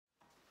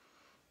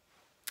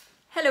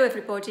Hello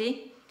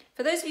everybody.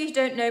 For those of you who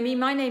don't know me,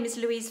 my name is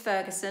Louise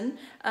Ferguson.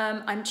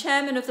 I'm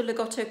chairman of the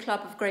Lagotto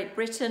Club of Great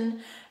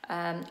Britain.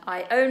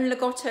 I own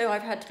Lagotto.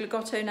 I've had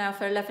Lagotto now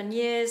for 11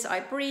 years. I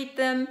breed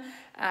them,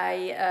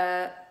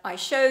 I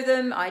show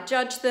them, I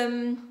judge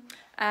them,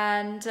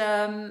 and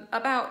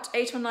about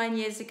 8 or 9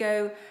 years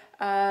ago,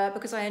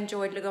 because I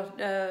enjoyed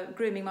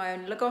grooming my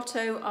own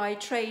Lagotto, I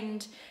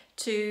trained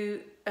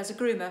as a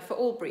groomer for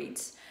all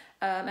breeds.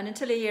 And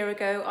until a year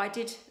ago, I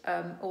did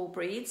all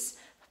breeds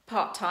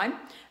part-time,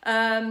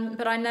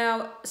 but I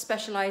now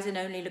specialise in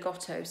only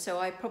Lagotto, so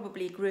I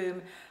probably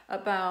groom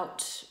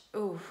about,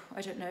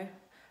 I don't know,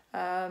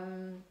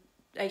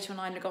 8 or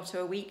 9 Lagotto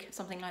a week,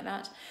 something like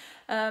that.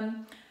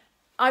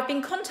 I've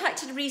been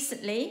contacted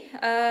recently,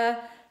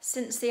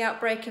 since the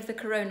outbreak of the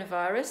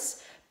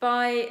coronavirus,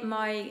 by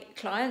my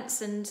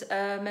clients and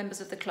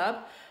members of the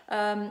club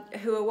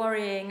who are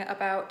worrying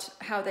about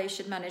how they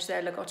should manage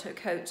their Lagotto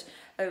coat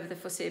over the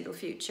foreseeable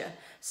future.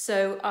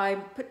 So I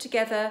put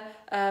together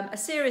a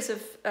series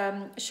of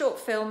short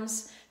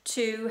films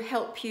to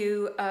help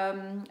you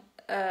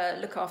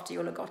look after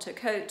your Lagotto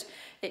coat.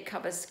 It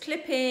covers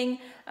clipping,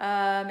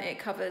 it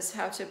covers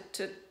how to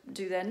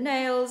do their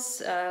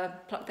nails,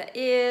 pluck their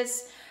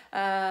ears,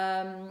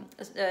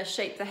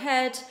 shape the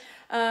head,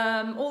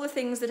 all the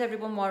things that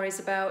everyone worries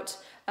about,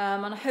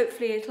 and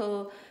hopefully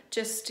it'll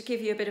just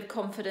give you a bit of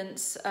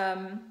confidence.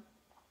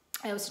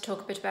 I also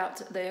talk a bit about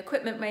the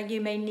equipment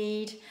you may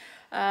need,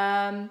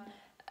 so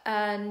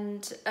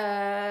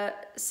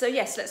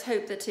yes, let's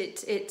hope that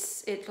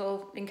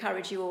it'll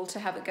encourage you all to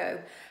have a go,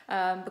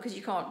 because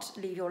you can't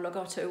leave your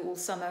Lagotto all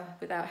summer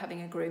without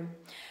having a groom.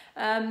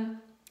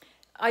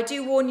 I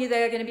do warn you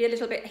they're going to be a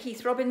little bit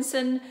Heath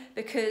Robinson,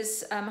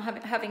 because I'm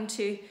having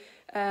to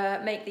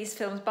make these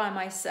films by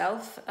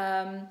myself.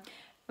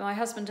 My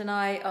husband and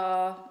I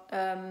are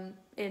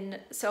in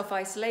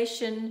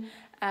self-isolation,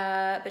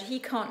 but he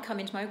can't come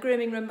into my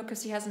grooming room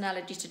because he has an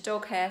allergy to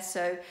dog hair,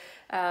 so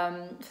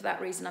for that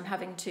reason I'm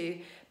having to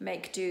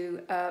make do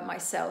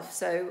myself.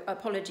 So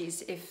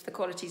apologies if the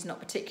quality is not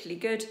particularly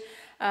good,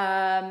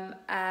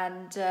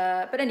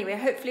 but anyway,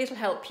 hopefully it'll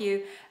help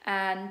you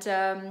and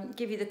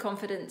give you the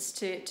confidence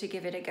to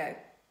give it a go.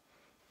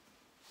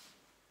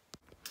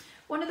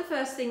 One of the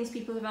first things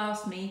people have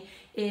asked me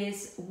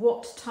is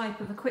what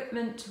type of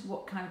equipment,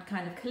 what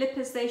kind of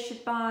clippers they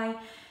should buy.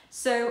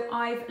 So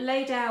I've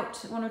laid out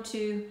 1 or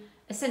 2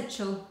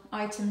 essential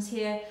items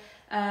here.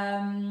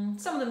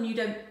 Some of them you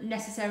don't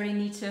necessarily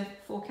need to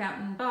fork out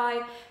and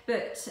buy,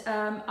 but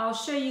I'll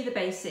show you the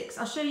basics.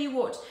 I'll show you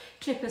what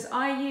clippers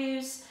I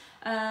use.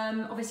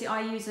 Obviously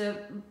I use a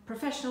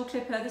professional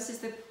clipper. This is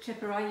the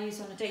clipper I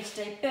use on a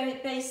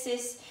day-to-day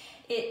basis.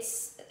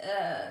 It's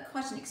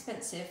quite an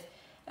expensive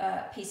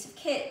piece of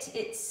kit.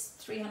 It's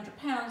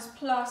 £300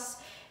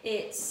 plus.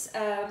 It's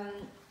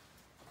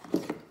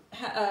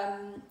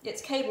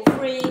cable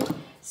free,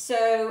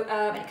 so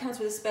it comes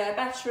with a spare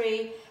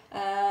battery.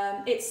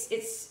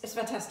 It's a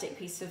fantastic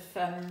piece of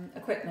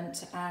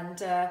equipment,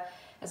 and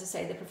as I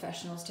say, the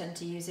professionals tend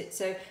to use it,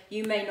 so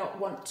you may not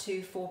want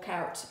to fork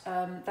out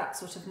that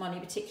sort of money,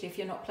 particularly if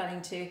you're not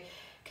planning to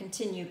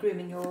continue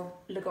grooming your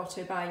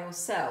Lagotto by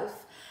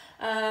yourself.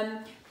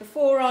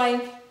 Before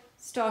I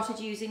started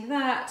using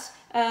that,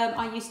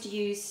 I used to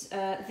use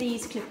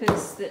these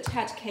clippers that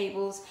had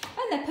cables,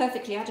 and they're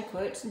perfectly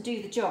adequate and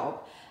do the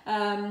job,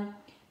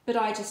 but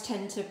I just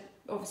tend to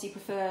obviously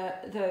prefer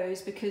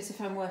those because if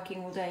I'm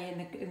working all day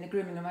in the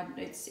grooming room,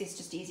 it's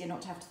just easier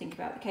not to have to think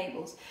about the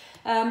cables.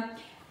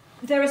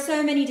 There are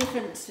so many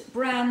different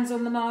brands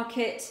on the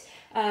market.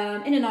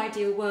 In an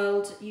ideal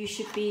world, you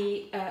should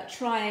be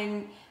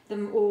trying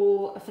them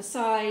all for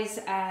size,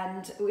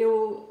 and we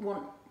all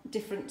want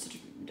different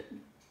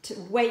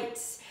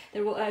weights.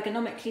 They're all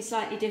ergonomically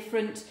slightly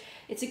different.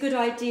 It's a good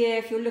idea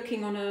if you're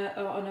looking on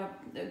a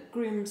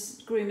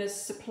groomer's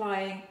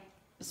supplier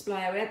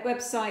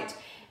website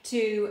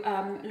to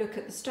look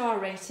at the star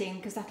rating,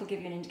 because that'll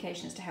give you an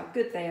indication as to how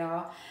good they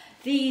are.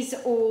 These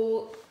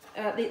all,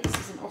 this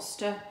is an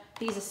Oster.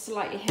 These are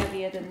slightly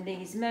heavier than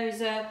these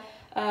Moser.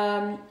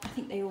 I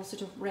think they all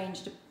sort of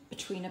ranged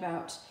between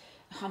about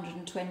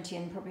 120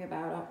 and probably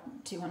about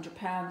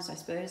 £200, I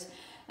suppose.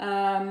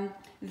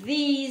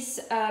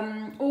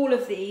 All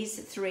of these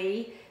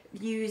 3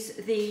 use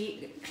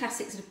the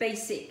classic sort of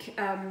basic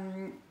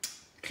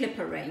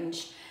clipper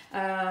range.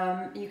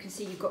 You can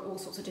see you've got all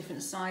sorts of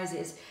different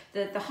sizes.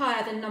 The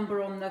higher the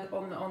number on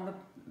the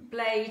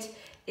blade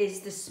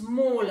is the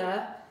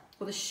smaller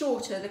or the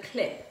shorter the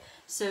clip.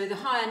 So the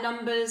higher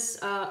numbers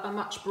are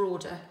much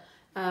broader.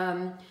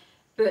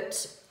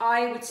 But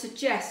I would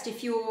suggest,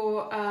 if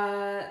you're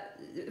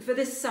for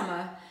this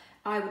summer,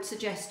 I would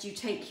suggest you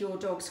take your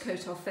dog's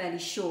coat off fairly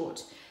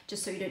short,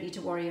 just so you don't need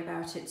to worry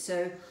about it.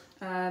 So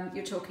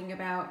you're talking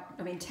about,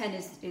 I mean, 10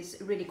 is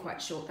really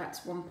quite short.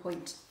 That's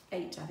 1.8,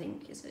 I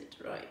think, is it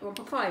right?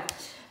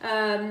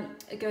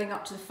 1.5, going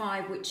up to the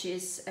 5, which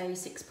is a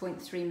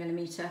 6.3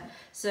 millimetre.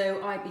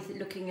 So I'd be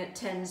looking at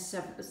 10s,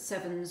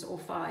 7s or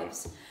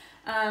 5s.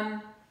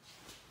 I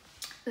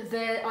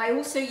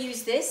also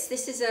use this.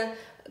 This is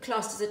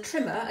classed as a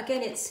trimmer.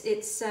 Again, it's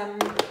it's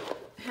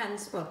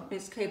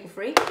cable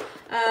free.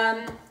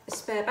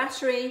 Spare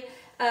battery.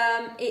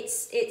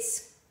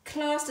 It's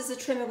classed as a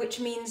trimmer, which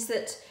means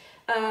that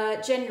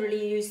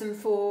generally you use them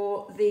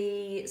for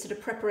the sort of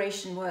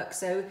preparation work,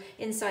 so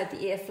inside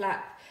the ear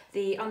flap,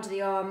 the under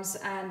the arms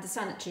and the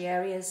sanitary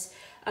areas,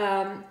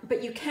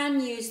 but you can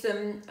use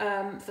them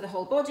for the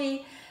whole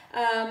body.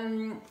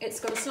 It's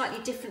got a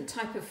slightly different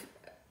type of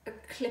a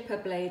clipper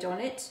blade on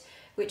it,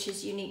 which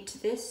is unique to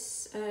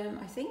this.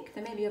 I think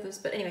there may be others,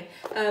 but anyway,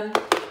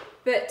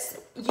 but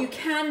you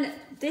can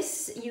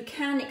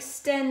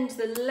extend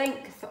the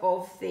length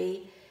of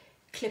the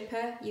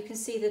clipper. You can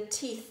see the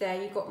teeth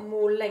there, you've got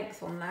more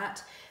length on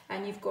that,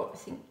 and you've got, I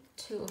think,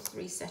 2 or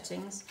 3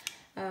 settings.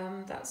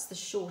 That's the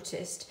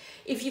shortest.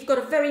 If you've got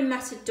a very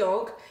matted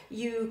dog,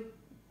 you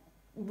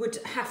would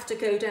have to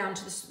go down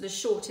to the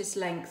shortest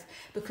length,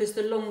 because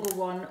the longer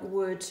one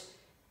would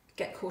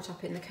get caught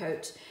up in the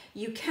coat.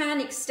 You can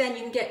extend,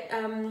 you can get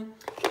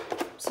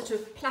sort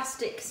of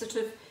plastic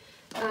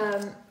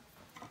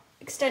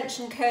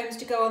extension combs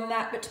to go on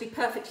that, but to be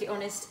perfectly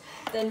honest,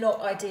 they're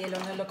not ideal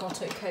on a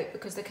Lagotto coat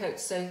because the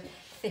coat's so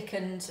thick,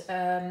 and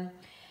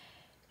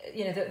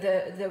you know,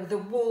 the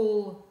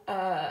wool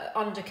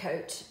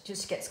undercoat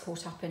just gets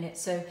caught up in it.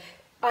 So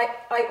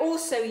I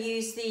also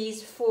use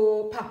these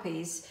for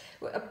puppies.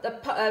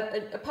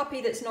 A puppy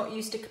that's not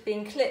used to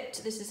being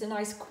clipped, this is a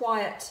nice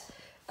quiet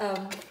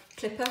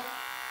clipper,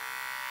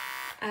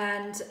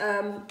 and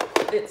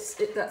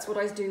that's what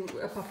I do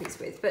puppies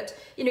with. But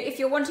you know, if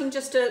you're wanting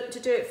just to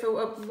do it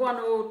for 1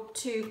 or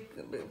 2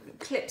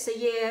 clips a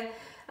year,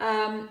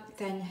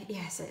 then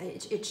yes,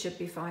 it should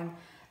be fine.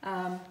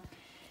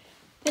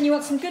 Then you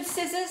want some good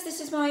scissors. This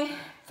is my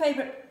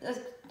favourite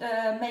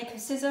make of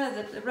scissor,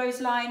 the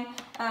Roseline.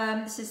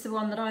 This is the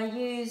one that I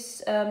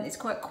use. It's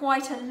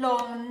quite a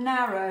long,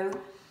 narrow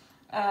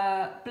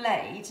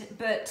blade,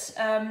 but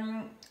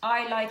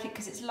I like it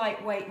because it's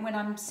lightweight. When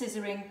I'm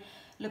scissoring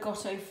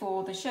Lagotto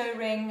for the show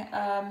ring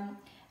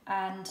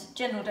and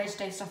general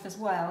day-to-day stuff as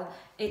well,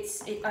 it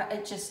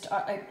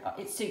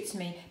suits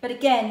me. But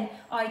again,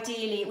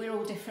 ideally, we're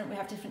all different, we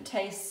have different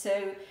tastes,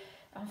 so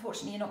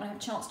unfortunately you're not going to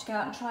have a chance to go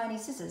out and try any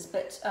scissors.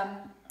 But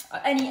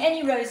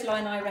any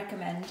Roseline I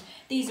recommend.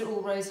 These are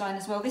all Roseline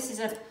as well. This is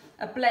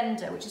a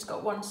blender which has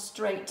got one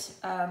straight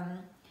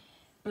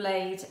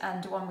blade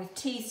and one with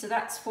teeth, so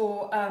that's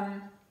for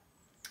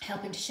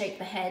helping to shape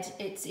the head.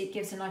 It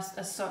gives a nice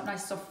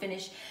soft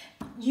finish.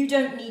 You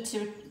don't need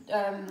to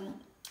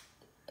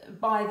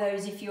buy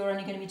those if you're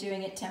only going to be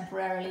doing it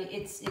temporarily.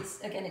 It's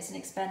an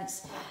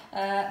expense.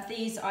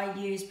 These I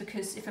use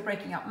because if we're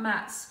breaking up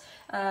mats,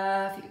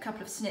 a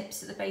couple of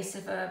snips at the base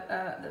of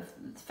the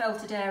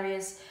felted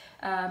areas,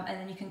 and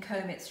then you can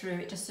comb it through.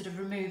 It just sort of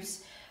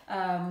removes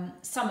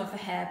some of the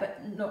hair,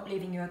 but not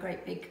leaving you a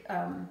great big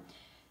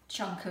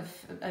chunk of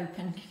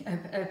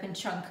open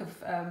chunk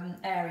of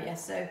area.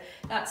 So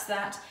that's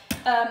that.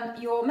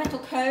 Your metal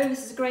comb.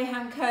 This is a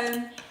greyhound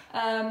comb.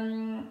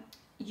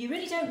 You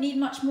really don't need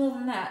much more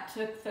than that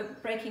for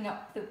breaking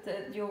up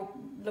your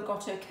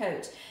Lagotto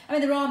coat. I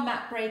mean, there are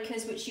mat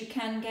breakers which you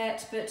can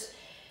get, but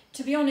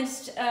to be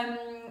honest,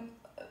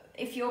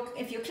 if you're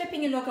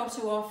clipping your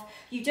Lagotto off,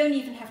 you don't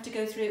even have to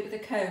go through it with a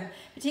comb.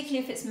 Particularly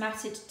if it's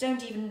matted,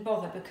 don't even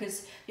bother,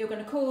 because you're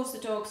going to cause the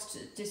dogs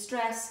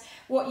distress.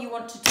 What you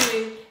want to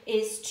do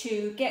is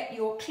to get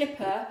your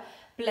clipper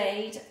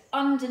blade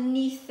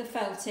underneath the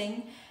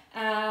felting,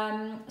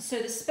 so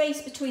the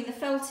space between the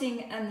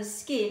felting and the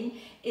skin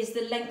is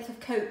the length of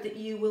coat that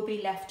you will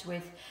be left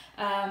with.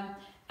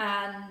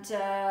 And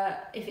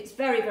if it's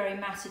very, very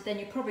matted, then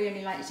you're probably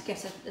only likely to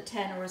get a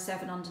 10 or a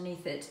 7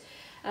 underneath it.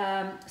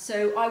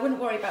 So I wouldn't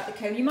worry about the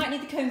comb. You might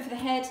need the comb for the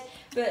head,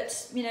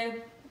 but you know,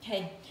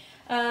 hey.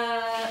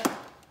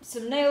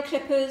 Some nail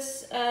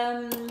clippers.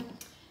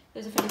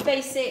 Those are fairly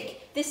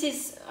basic. This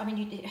is, I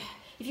mean,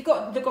 if you've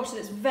got Lagotto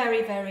that's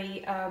very,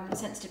 very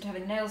sensitive to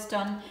having nails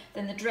done,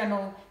 then the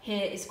Dremel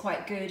here is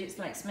quite good. It's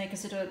like to make a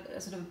sort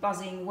of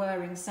buzzing,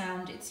 whirring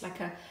sound. It's like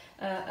a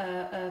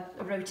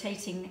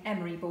rotating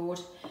emery board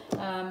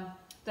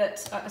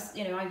that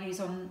you know, I use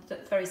on the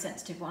very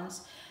sensitive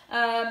ones.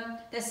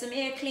 There's some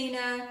ear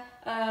cleaner,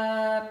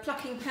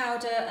 plucking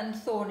powder and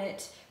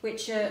Thornet,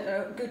 which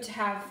are good to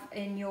have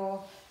in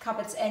your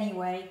cupboards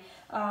anyway.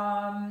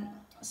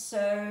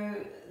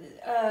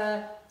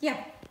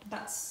 Yeah,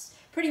 that's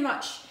pretty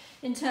much,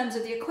 in terms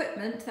of the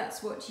equipment,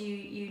 that's what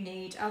you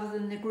need, other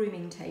than the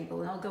grooming table,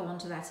 and I'll go on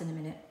to that in a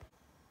minute.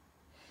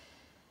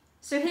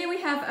 So here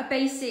we have a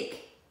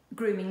basic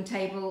grooming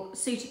table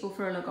suitable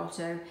for a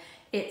Lagotto.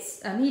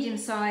 It's a medium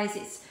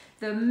size.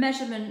 The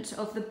measurement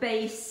of the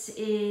base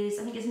is,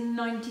 I think it's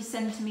 90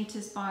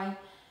 centimetres by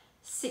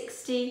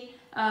 60.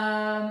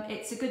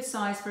 It's a good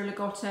size for a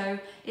Lagotto.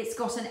 It's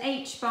got an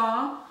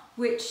H-bar,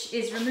 which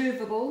is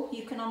removable.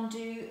 You can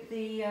undo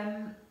the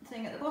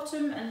thing at the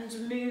bottom and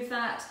remove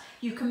that.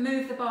 You can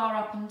move the bar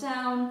up and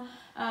down.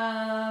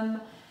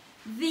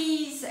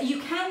 You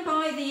can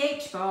buy the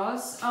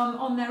H-bars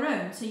on their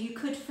own, so you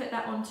could fit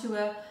that onto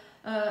a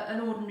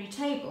an ordinary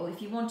table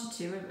if you wanted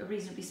to, a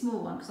reasonably small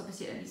one, because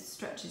obviously it only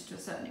stretches to a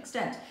certain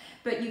extent.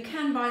 But you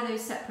can buy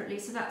those separately,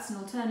 so that's an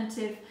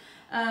alternative.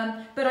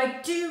 But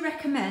I do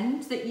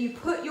recommend that you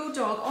put your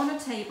dog on a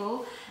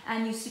table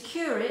and you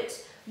secure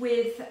it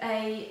with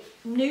a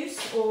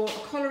noose or a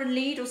collar and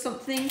lead or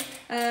something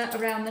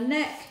around the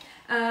neck,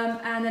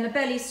 and then a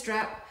belly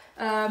strap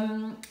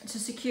to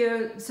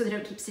secure so they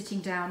don't keep sitting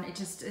down. It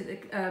just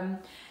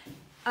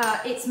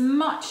it's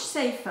much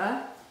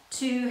safer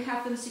to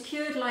have them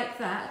secured like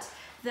that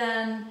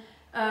than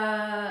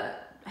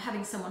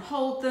having someone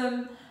hold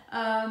them.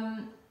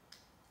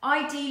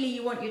 Ideally,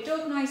 you want your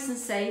dog nice and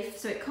safe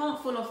so it can't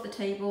fall off the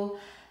table,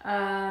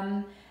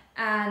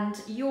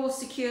 and you're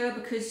secure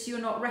because you're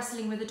not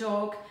wrestling with the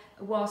dog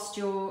whilst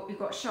you've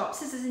got sharp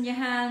scissors in your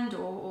hand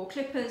or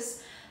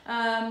clippers.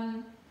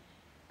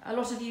 A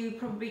lot of you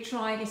probably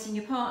try getting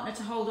your partner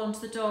to hold on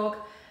to the dog.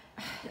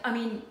 I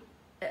mean,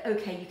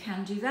 okay, you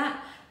can do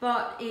that,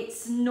 but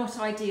it's not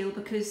ideal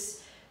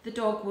because the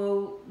dog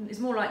is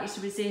more likely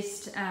to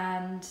resist,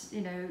 and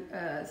you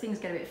know, things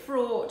get a bit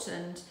fraught,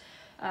 and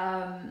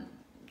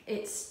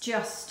it's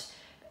just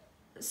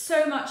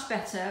so much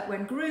better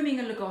when grooming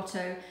a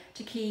Lagotto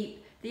to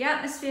keep the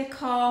atmosphere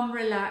calm,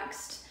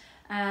 relaxed,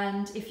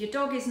 and if your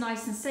dog is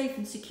nice and safe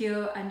and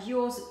secure and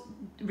you're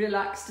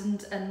relaxed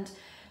and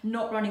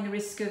not running the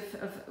risk of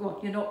well,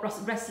 you're not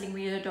wrestling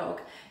with your dog,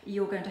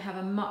 you're going to have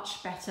a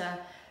much better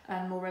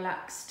and more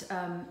relaxed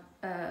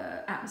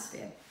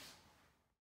atmosphere.